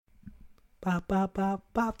Pop, pop, pop,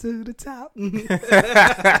 pop to the top.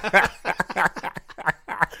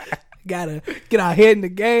 Gotta get our head in the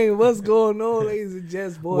game. What's going on, ladies and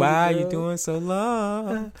gents, boys? Why and are you girls? doing so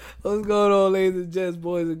long? What's going on, ladies and gents,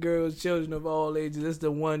 boys and girls, children of all ages? It's the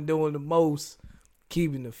one doing the most,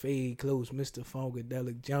 keeping the fade close, Mr.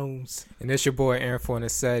 Funkadelic Jones. And it's your boy Aaron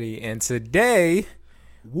Fornasetti. And today,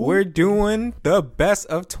 we're doing the best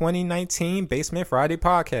of 2019 Basement Friday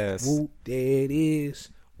podcast. Whoop, there it is.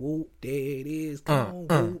 Whoop, there it is. Come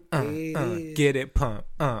on, whoop, there it is. Get it pump.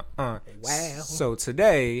 Wow. So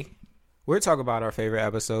today, we're talking about our favorite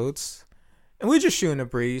episodes. And we're just shooting a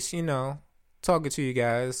breeze, talking to you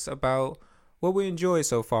guys about what we enjoyed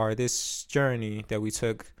so far, this journey that we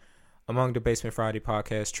took among the Basement Friday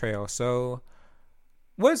podcast trail. So,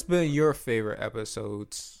 what's been your favorite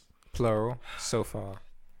episodes, plural, so far?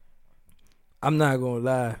 I'm not gonna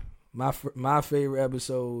lie. My favorite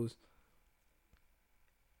episodes.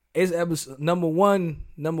 It's episode number one.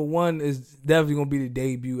 Number one is definitely gonna be the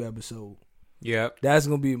debut episode. Yep. That's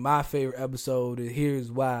gonna be my favorite episode, and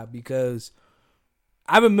here's why. Because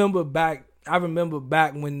I remember back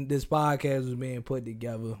when this podcast was being put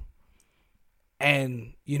together,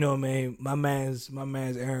 and my man's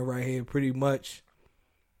Aaron right here pretty much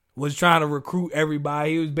was trying to recruit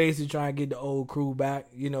everybody. He was basically trying to get the old crew back.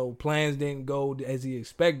 Plans didn't go as he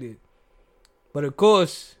expected, but of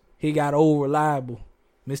course he got old reliable.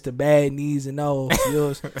 Mr. Bad Knees and all.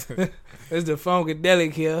 It's the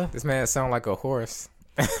Funkadelic here. This man sound like a horse.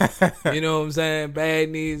 You know what I'm saying? Bad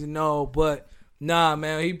Knees and all. But nah,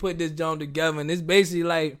 man, he put this joint together, and it's basically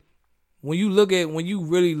like when you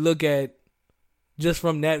really look at just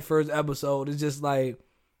from that first episode, it's just like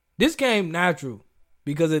this came natural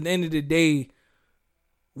because at the end of the day,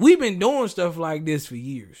 we've been doing stuff like this for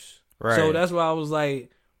years. Right. So that's why I was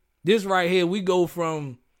like, this right here, we go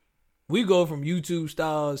from YouTube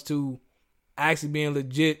stars to actually being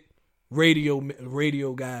legit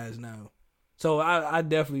radio guys now. So I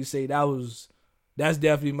definitely say that's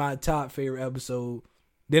definitely my top favorite episode.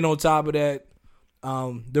 Then on top of that,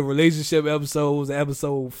 the relationship episode was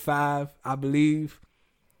episode 5, I believe.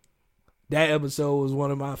 That episode was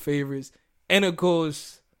one of my favorites. And of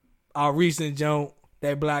course, our recent jump,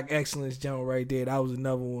 that Black Excellence jump right there, that was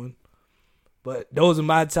another one. But those are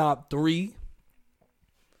my top 3.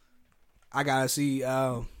 I gotta see.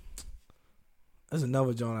 There's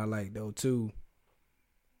another joint I like though too.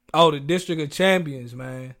 Oh, the District of Champions,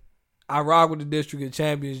 man. I rock with the District of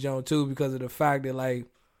Champions joint too because of the fact that like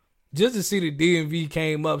just to see the DMV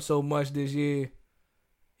came up so much this year.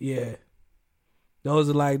 Yeah, those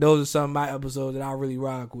are some of my episodes that I really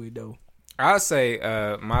rock with though. I'll say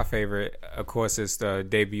my favorite, of course, is the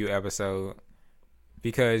debut episode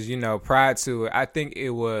because prior to it, I think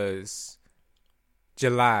it was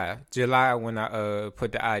July when I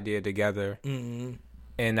put the idea together. Mm-hmm.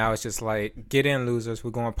 And I was just like, get in, losers, we're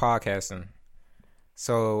going podcasting.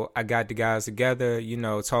 So I got the guys together,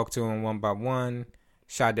 talked to them one by one,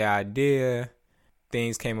 shot the idea,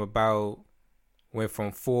 things came about, went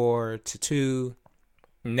from 4 to 2.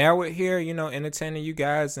 Now we're here, entertaining you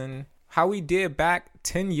guys and how we did back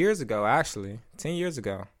 10 years ago, actually. 10 years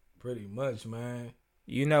ago. Pretty much, man.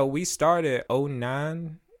 We started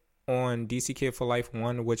 2009 on DC Kid for Life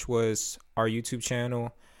 1, which was our YouTube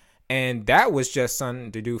channel. And that was just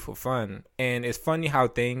something to do for fun. And it's funny how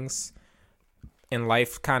things in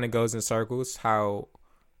life kind of goes in circles. How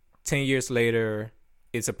 10 years later,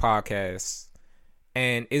 it's a podcast.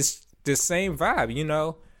 And it's the same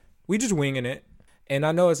vibe, We just winging it. And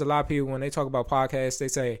I know it's a lot of people, when they talk about podcasts, they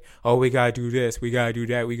say, oh, we got to do this, we got to do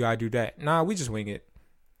that, we got to do that. Nah, we just wing it.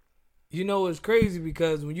 It's crazy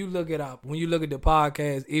because when you look at the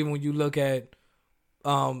podcast, even when you look at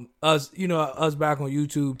us back on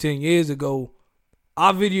YouTube 10 years ago,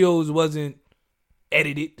 our videos wasn't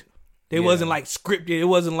edited. They wasn't like scripted. It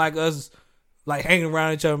wasn't like us like hanging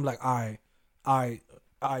around each other and like, all right,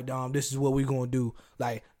 Dom, this is what we gonna do.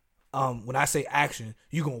 Like, when I say action,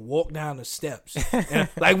 you gonna walk down the steps. And,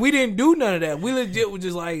 like, we didn't do none of that. We legit was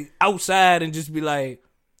just like outside and just be like,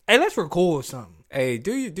 hey, let's record something. Hey,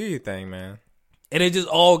 do your thing, man. And it just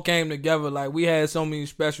all came together. Like, we had so many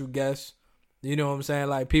special guests. You know what I'm saying?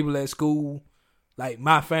 Like, people at school, like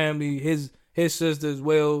my family, his sister as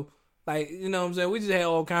well. Like, you know what I'm saying? We just had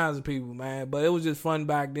all kinds of people, man. But it was just fun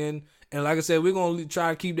back then. And like I said, we're going to try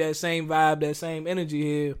to keep that same vibe, that same energy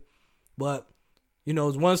here. But,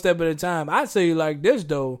 it's one step at a time. I'd say like this,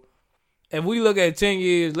 though. If we look at 10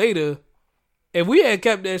 years later, if we had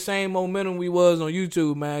kept that same momentum we was on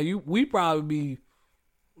YouTube, man, we probably be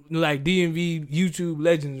like DMV YouTube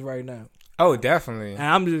legends right now. Oh, definitely. And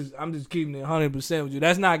I'm just keeping it 100% with you.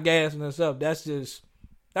 That's not gassing us up. That's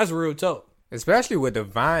real talk. Especially with the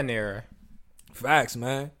Vine era. Facts,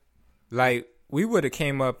 man. Like, we would have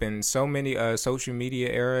came up in so many social media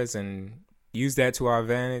eras and used that to our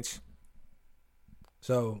advantage.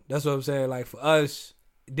 So that's what I'm saying. Like for us,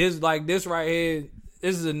 this right here,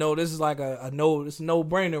 this is a no. This is like a no. It's a no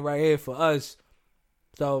brainer right here for us.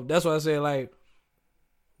 So that's what I said. Like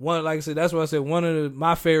like I said, that's what I said. One of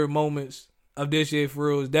my favorite moments of this year for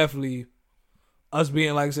real is definitely us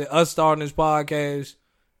being, like I said, us starting this podcast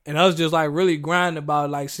and us just like really grinding about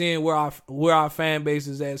it, like seeing where our fan base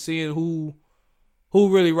is at, seeing who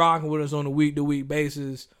really rocking with us on a week to week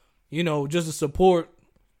basis. You know, just the support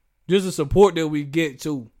that we get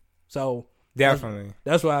too. So definitely,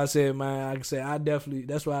 that's why I said, man. Like I said,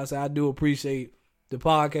 that's why I said I do appreciate the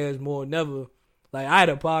podcast more than ever. Like I had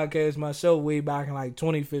a podcast myself way back in like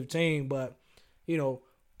 2015, but you know,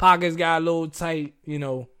 pockets got a little tight. You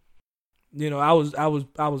know, I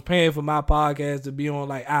was paying for my podcast to be on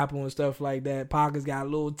like Apple and stuff like that. Pockets got a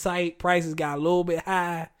little tight, prices got a little bit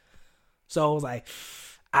high, so I was like,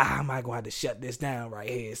 I might go have to shut this down right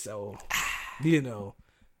here. So, you know,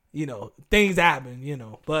 things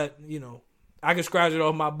happen. But I can scratch it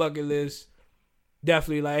off my bucket list.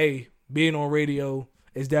 Definitely, like, hey, being on radio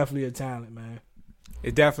is definitely a talent, man.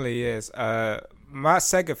 It definitely is. My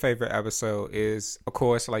second favorite episode is, of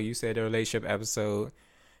course, like you said, the relationship episode.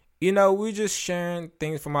 We're just sharing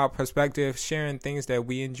things from our perspective, sharing things that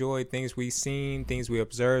we enjoy, things we've seen, things we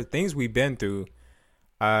observed, things we've been through.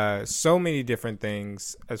 So many different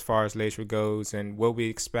things as far as relationship goes and what we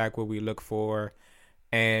expect, what we look for,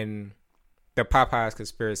 and the Popeyes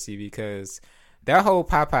conspiracy, because that whole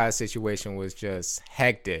Popeyes situation was just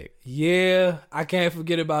hectic. Yeah, I can't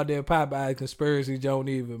forget about that Popeyes conspiracy, Joan,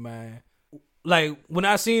 either, man. Like, when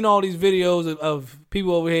I seen all these videos of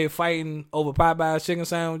people over here fighting over Popeyes chicken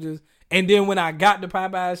sandwiches, and then when I got the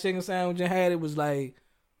Popeyes chicken sandwich and had it, was like,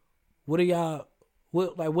 what are y'all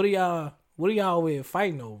over here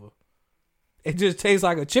fighting over? It just tastes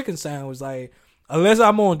like a chicken sandwich. Like, unless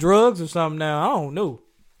I'm on drugs or something now, I don't know.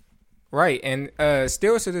 Right, and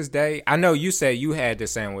still to this day, I know you said you had the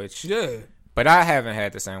sandwich. Yeah. But I haven't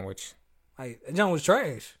had the sandwich. Like, that junk was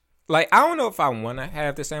trash. Like, I don't know if I want to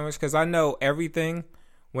have the sandwich, because I know everything,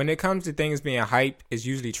 when it comes to things being hype, is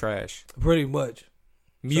usually trash. Pretty much.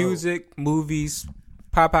 Music, movies,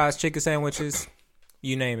 Popeyes chicken sandwiches,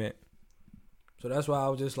 you name it. So that's why I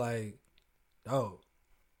was just like, oh,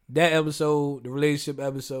 that episode, the relationship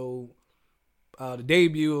episode, the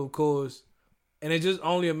debut, of course, and it just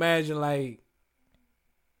only imagine like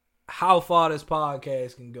how far this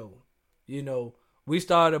podcast can go. We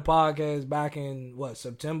started a podcast back in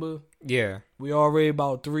September? Yeah. We already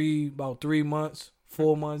about 3 months,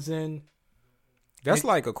 4 months in. That's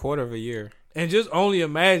like a quarter of a year. And just only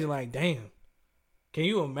imagine, like, damn. Can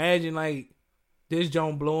you imagine, like, this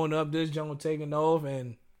joint blowing up, this joint taking off?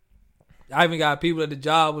 And I even got people at the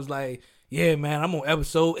job was like, yeah, man, I'm on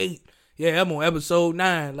episode 8. Yeah, I'm on episode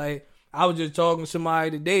 9. Like, I was just talking to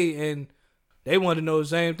somebody today, and they wanted to know the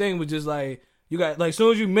same thing, was just like, you got, like, as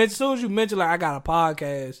soon as you mention, like, I got a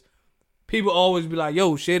podcast, people always be like,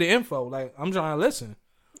 yo, share the info. Like, I'm trying to listen.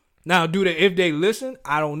 Now, if they listen,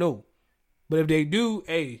 I don't know. But if they do,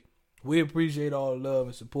 hey, we appreciate all the love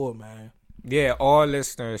and support, man. Yeah, all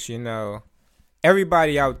listeners,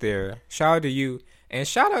 everybody out there, shout out to you. And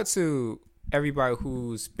shout out to everybody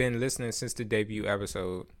who's been listening since the debut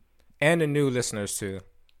episode. And the new listeners, too.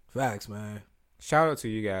 Facts, man. Shout out to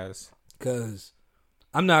you guys. Because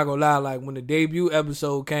I'm not going to lie, like, when the debut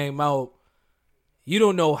episode came out, you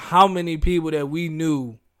don't know how many people that we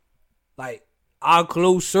knew, like, our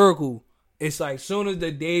close circle. It's like, soon as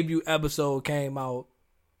the debut episode came out,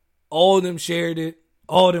 all of them shared it,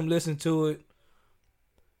 all of them listened to it,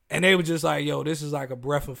 and they were just like, yo, this is like a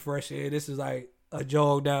breath of fresh air. This is like a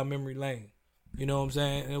jog down memory lane. You know what I'm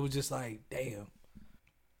saying? And it was just like, damn.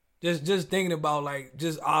 Just thinking about, like,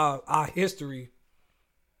 just our history,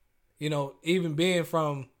 even being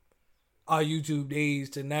from our YouTube days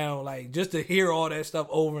to now, like, just to hear all that stuff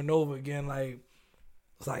over and over again, like,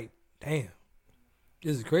 it's like, damn,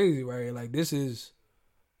 this is crazy, right? Like, that's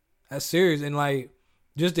serious. And, like,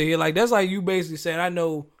 just to hear, like, that's like you basically saying, I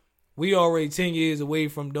know we already 10 years away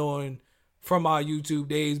from our YouTube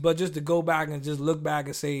days, but just to go back and just look back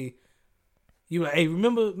and say, you like, hey,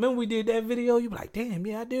 remember we did that video? You be like, damn,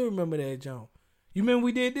 yeah, I do remember that jump. You remember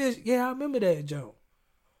we did this? Yeah, I remember that jump.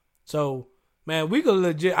 So, man, we could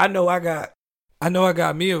legit. I know I got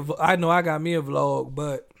me a vlog,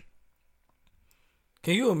 but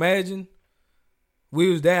can you imagine? We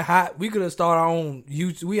was that hot. We could have started our own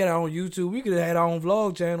YouTube. We had our own YouTube. We could have had our own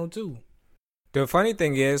vlog channel too. The funny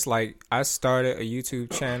thing is, like, I started a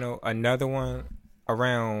YouTube channel, another one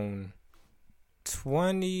around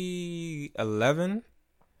 2011.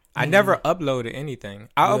 I never uploaded anything.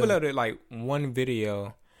 I uploaded like one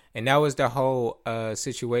video, and that was the whole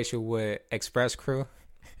situation with Express Crew.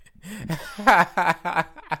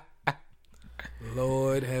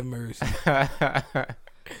 Lord have mercy.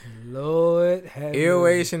 Lord have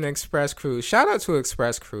Earwation mercy. Express Crew. Shout out to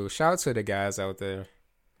Express Crew. Shout out to the guys out there.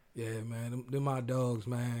 Yeah, man. They're my dogs,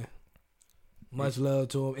 man. Much love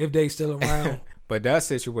to them if they still around. But that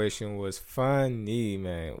situation was funny,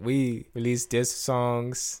 man. We released diss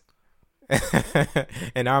songs,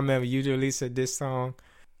 and I remember you released a diss song.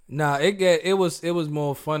 Nah, it was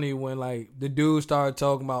more funny when like the dude started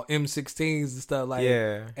talking about M16s and stuff like,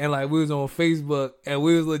 and like we was on Facebook and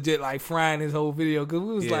we was legit like frying his whole video because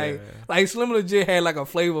we was like Slim legit had like a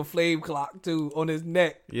Flavor Flav clock too on his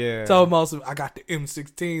neck. Yeah, talking about some, I got the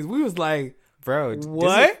M16s. We was like, bro,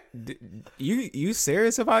 what? You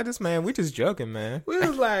serious about this, man? We just joking, man. We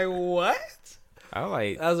was like, what? I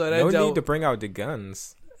like. That's what no need to bring out the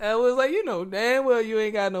guns. I was like, damn well you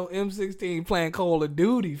ain't got no M16 playing Call of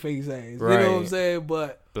Duty face ass. Right. You know what I'm saying?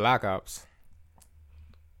 But Black Ops.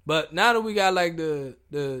 But now that we got like the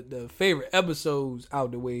favorite episodes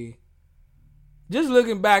out the way, just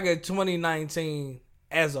looking back at 2019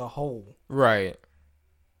 as a whole. Right.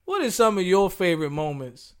 What is some of your favorite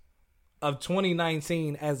moments of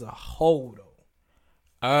 2019 as a whole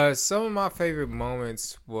though? Some of my favorite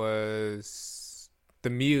moments was the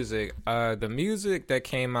music. The music that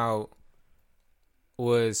came out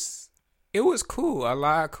was cool. A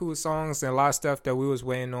lot of cool songs and a lot of stuff that we was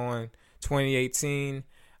waiting on 2018.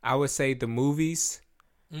 I would say the movies.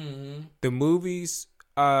 Mm-hmm. The movies,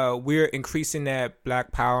 we're increasing that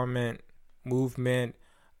Black Powerment movement.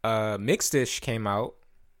 Mixed-ish came out.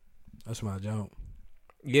 That's my jump.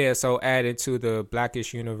 Yeah, so added to the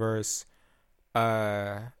Blackish universe.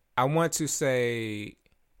 I want to say,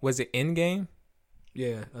 was it Endgame?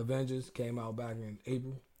 Yeah, Avengers came out back in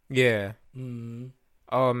April. Yeah. Mm-hmm.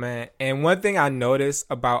 Oh, man. And one thing I noticed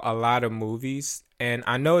about a lot of movies, and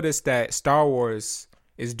I noticed that Star Wars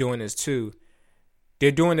is doing this too.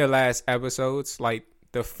 They're doing the last episodes, like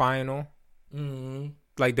the final. Mm-hmm.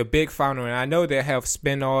 Like the big final. And I know they have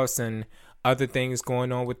spinoffs and other things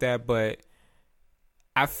going on with that, but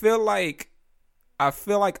I feel like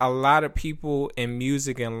a lot of people in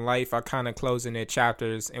music and life are kind of closing their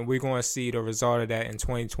chapters, and we're going to see the result of that in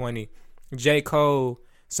 2020. J. Cole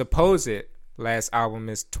supposed last album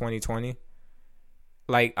is 2020.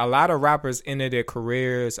 Like a lot of rappers ended their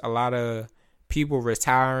careers, a lot of people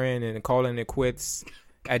retiring and calling it quits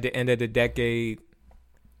at the end of the decade.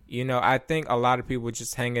 I think a lot of people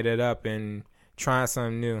just hanging it up and trying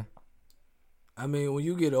something new. I mean, when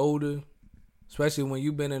you get older, especially when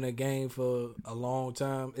you've been in a game for a long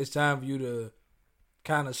time, it's time for you to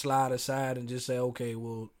kind of slide aside and just say, okay,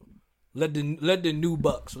 well, let the new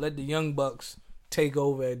bucks, let the young bucks take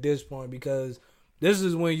over at this point, because this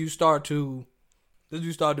is when you start to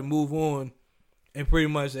move on and pretty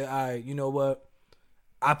much say, all right, you know what?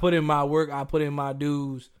 I put in my work, I put in my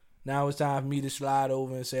dues. Now it's time for me to slide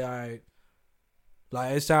over and say, all right,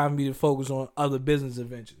 like it's time for me to focus on other business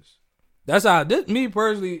adventures. That's how me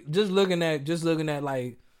personally, just looking at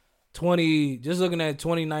like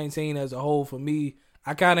 2019 as a whole for me,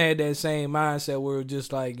 I kind of had that same mindset where it's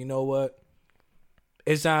just like, you know what?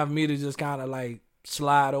 It's time for me to just kind of like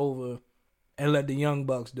slide over and let the young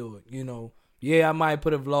bucks do it, Yeah, I might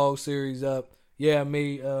put a vlog series up. Yeah, I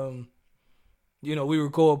may, we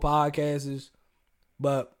record podcasts,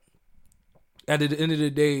 but at the end of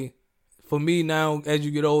the day, for me now, as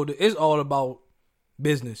you get older, it's all about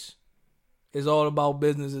business. It's all about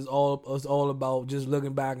business. It's all about just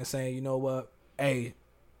looking back and saying, you know what? Hey,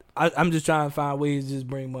 I'm just trying to find ways to just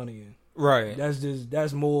bring money in. Right.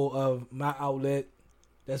 That's more of my outlet.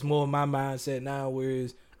 That's more of my mindset now.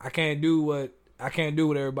 Whereas I can't do what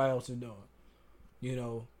everybody else is doing.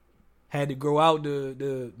 Had to grow out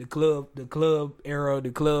the club era,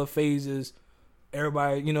 the club phases.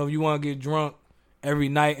 Everybody, if you want to get drunk every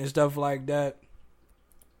night and stuff like that.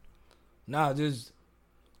 Nah, just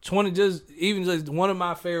one of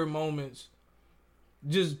my favorite moments,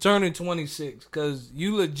 just turning 26, because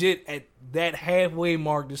you legit at that halfway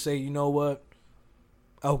mark to say, you know what?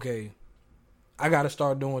 Okay, I got to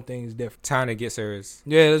start doing things different. Time to get serious.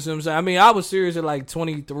 Yeah, that's what I'm saying. I mean, I was serious at like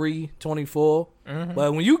 23, 24,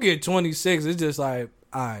 but when you get 26, it's just like,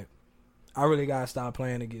 all right, I really got to stop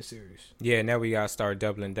playing to get serious. Yeah, now we got to start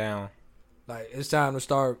doubling down. Like, it's time to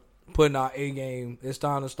start putting our A game. It's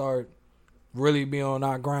time to start really be on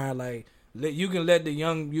our grind. Like, you can let the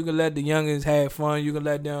youngins have fun. You can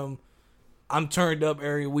let them. I'm turned up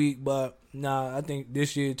every week, but nah, I think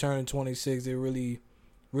this year turning 26, it really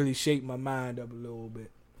really shake my mind up a little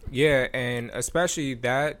bit. Yeah, and especially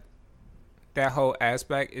that whole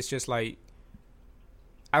aspect, it's just like,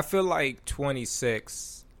 I feel like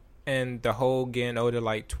 26 and the whole getting older,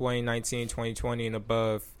 like 2019, 2020 and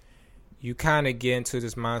above, you kind of get into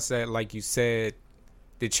this mindset, like you said,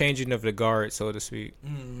 the changing of the guard, so to speak.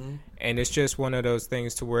 Mm-hmm. And it's just one of those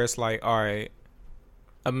things to where it's like, all right,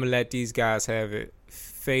 I'm going to let these guys have it,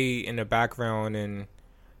 fade in the background and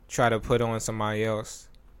try to put on somebody else.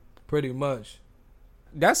 Pretty much.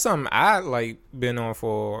 That's something I like been on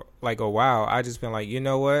for like a while. I just been like, you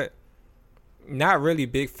know what? Not really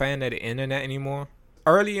big fan of the internet anymore.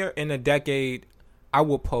 Earlier in the decade, I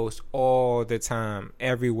would post all the time,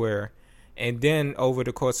 everywhere. And then over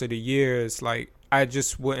the course of the years, like, I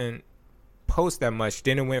just wouldn't post that much.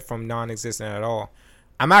 Then it went from non-existent at all.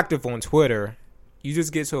 I'm active on Twitter. You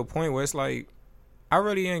just get to a point where it's like, I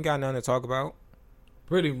really ain't got nothing to talk about.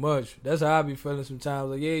 Pretty much. That's how I be feeling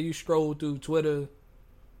sometimes. Like, yeah, you scroll through Twitter,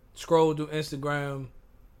 scroll through Instagram,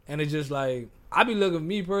 and it's just like, I be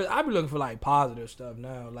looking for like positive stuff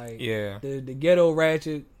now. Like, yeah, the ghetto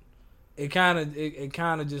ratchet, it kind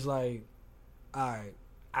of just like, all right,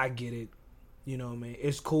 I get it. You know what I mean?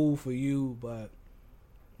 It's cool for you, but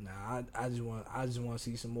nah, I just want to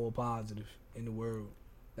see some more positive in the world.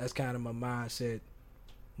 That's kind of my mindset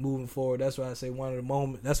moving forward. That's why I say one of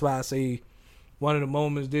the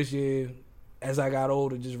moments this year, as I got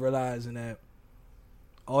older, just realizing that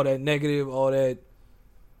all that negative, all that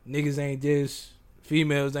niggas ain't this,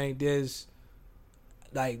 females ain't this,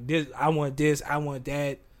 like this, I want this, I want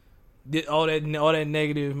that, all that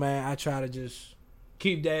negative, man. I try to just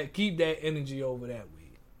keep that energy over that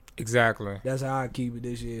way. Exactly. That's how I keep it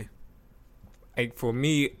this year. Like for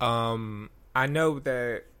me, I know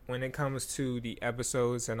that when it comes to the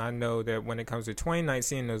episodes, and I know that when it comes to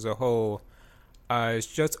 2019 as a whole, it's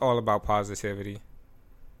just all about positivity.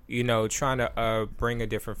 You know, trying to bring a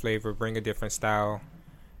different flavor, bring a different style,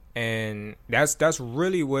 and that's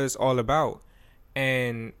really what it's all about.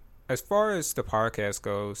 And as far as the podcast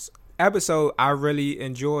goes, episode I really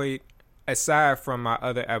enjoyed, aside from my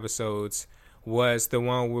other episodes, was the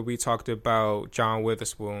one where we talked about John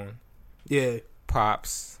Witherspoon. Yeah.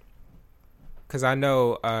 Pops. Because I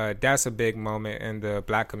know that's a big moment in the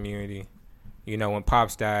black community. You know, when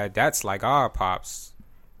Pops died, that's like our Pops.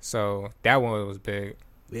 So that one was big.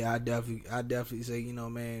 Yeah, I definitely say, you know,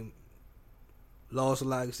 man, lost,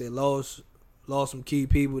 like I said, lost some key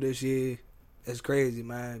people this year. It's crazy,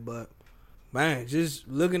 man. But, man, just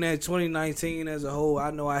looking at 2019 as a whole,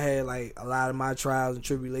 I know I had, like, a lot of my trials and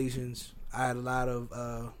tribulations. I had a lot of,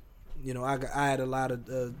 I had a lot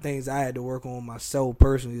of things I had to work on myself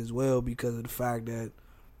personally as well, because of the fact that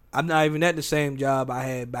I'm not even at the same job I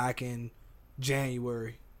had back in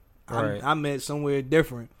January. Right. I'm at somewhere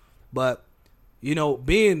different. But, you know,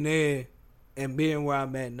 being there and being where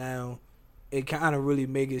I'm at now, it kind of really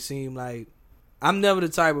make it seem like I'm never the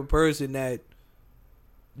type of person that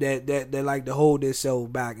like to hold themselves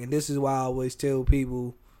back. And this is why I always tell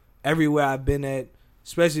people everywhere I've been at,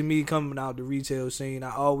 especially me coming out the retail scene,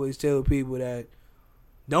 I always tell people that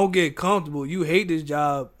don't get comfortable. You hate this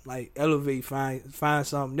job, like elevate, find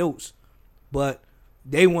something else. But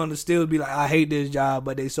they want to still be like, I hate this job,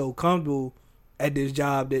 but they so comfortable at this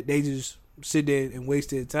job that they just sit there and waste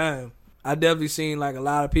their time. I definitely seen like a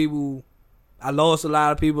lot of people, I lost a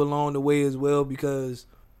lot of people along the way as well, because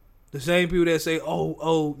the same people that say,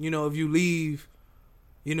 oh, you know, if you leave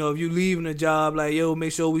in a job, like, yo,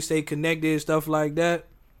 make sure we stay connected and stuff like that.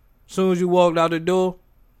 As soon as you walked out the door,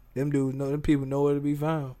 them people know where to be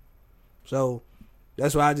found. So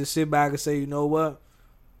that's why I just sit back and say, you know what?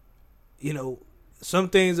 You know, some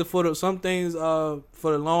things are for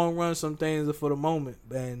the long run, some things are for the moment,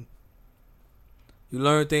 and you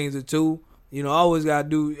learn things or two. You know, always gotta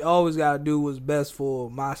do what's best for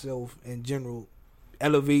myself in general.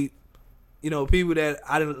 Elevate. You know, people that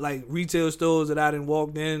I didn't like, retail stores that I didn't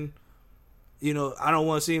walk in. You know, I don't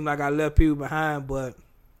want to seem like I left people behind, but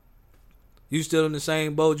you still in the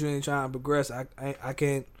same boat. You ain't trying to progress. I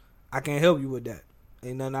can't help you with that.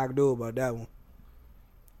 Ain't nothing I can do about that one.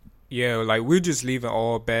 Yeah, like we're just leaving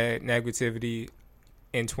all bad negativity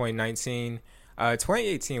in 2019.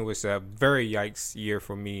 2018 was a very yikes year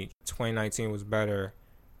for me. 2019 was better,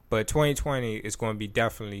 but 2020 is going to be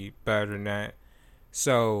definitely better than that.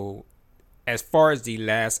 So, as far as the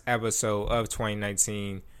last episode of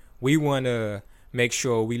 2019, we want to make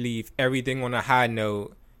sure we leave everything on a high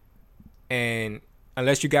note. And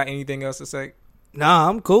unless you got anything else to say? Nah,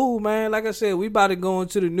 I'm cool, man. Like I said, we about to go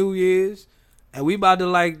into the New Year's, and we about to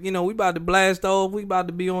we about to blast off. We about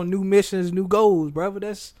to be on new missions, new goals, brother.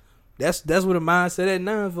 That's what a mindset at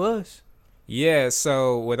now for us. Yeah,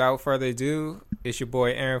 so without further ado, it's your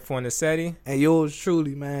boy Aaron Fornasetti. And yours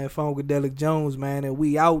truly, man, Funkadelic Jones, man. And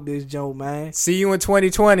we out this joint, man. See you in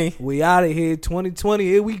 2020. We out of here, 2020.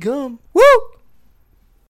 Here we come. Woo!